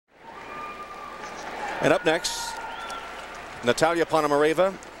And up next, Natalia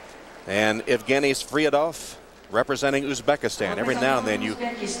Ponomareva and Evgeni Sviridov representing Uzbekistan. Every now and then you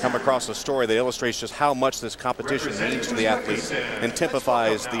come across a story that illustrates just how much this competition means to the athletes and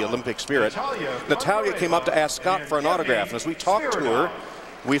typifies the Olympic spirit. Natalia came up to ask Scott for an autograph, and as we talked to her,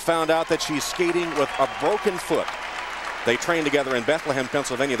 we found out that she's skating with a broken foot. They train together in Bethlehem,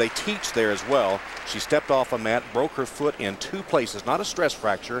 Pennsylvania. They teach there as well. She stepped off a mat, broke her foot in 2 places. Not a stress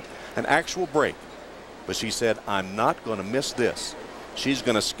fracture, an actual break. But she said, I'm not going to miss this. She's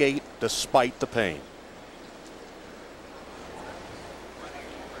going to skate despite the pain.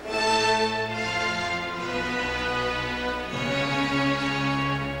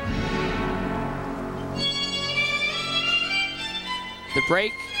 The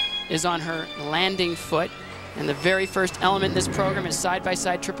break is on her landing foot. And the very first element in this program is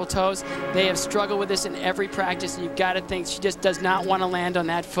side-by-side triple toes. They have struggled with this in every practice, and you've got to think she just does not want to land on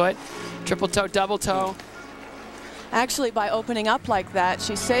that foot. Triple toe, double toe. Actually, by opening up like that,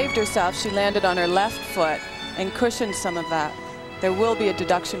 she saved herself. She landed on her left foot and cushioned some of that. There will be a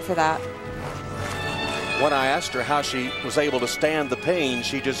deduction for that. When I asked her how she was able to stand the pain,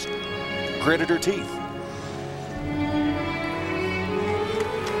 she just gritted her teeth.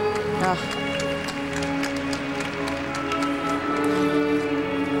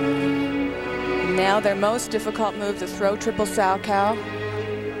 Now their most difficult move, the throw triple sow cow.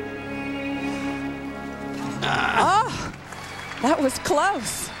 Oh, that was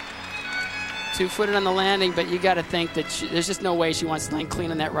close. 2-footed on the landing, but you got to think that there's just no way she wants to land clean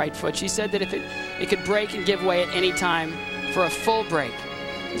on that right foot. She said that if it could break and give way at any time for a full break.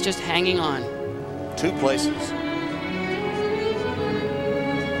 It's just hanging on. 2 places.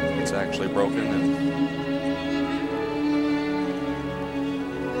 It's actually broken. And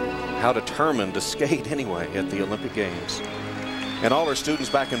how determined to skate anyway at the Olympic Games. And all our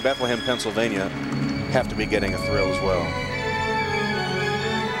students back in Bethlehem, Pennsylvania have to be getting a thrill as well.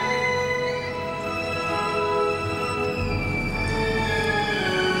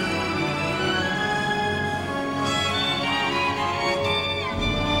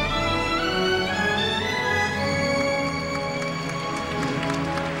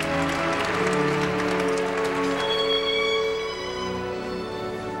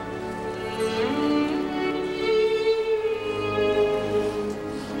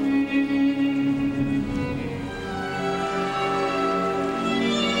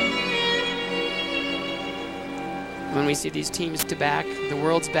 When we see these teams to back the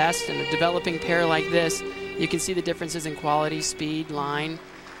world's best and a developing pair like this, you can see the differences in quality, speed, line.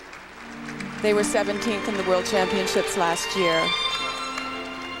 They were 17th in the World Championships last year.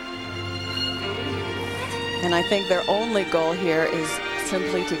 And I think their only goal here is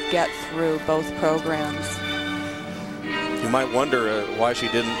simply to get through both programs. You might wonder why she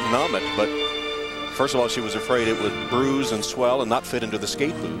didn't numb it, but first of all, she was afraid it would bruise and swell and not fit into the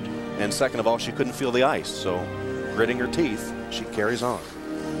skate boot. And second of all, she couldn't feel the ice, so gritting her teeth, she carries on.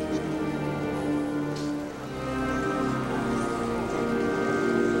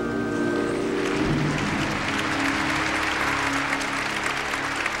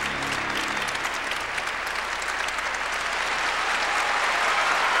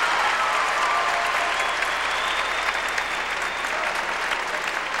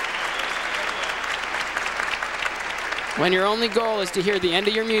 When your only goal is to hear the end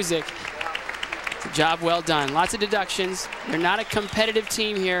of your music, it's a job well done. Lots of deductions. They're not a competitive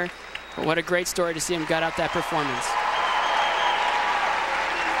team here, but what a great story to see them gut out that performance.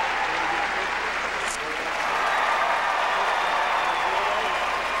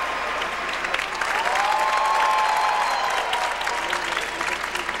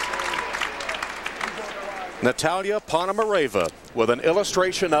 Natalia Ponomareva with an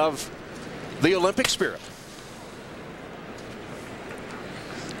illustration of the Olympic spirit.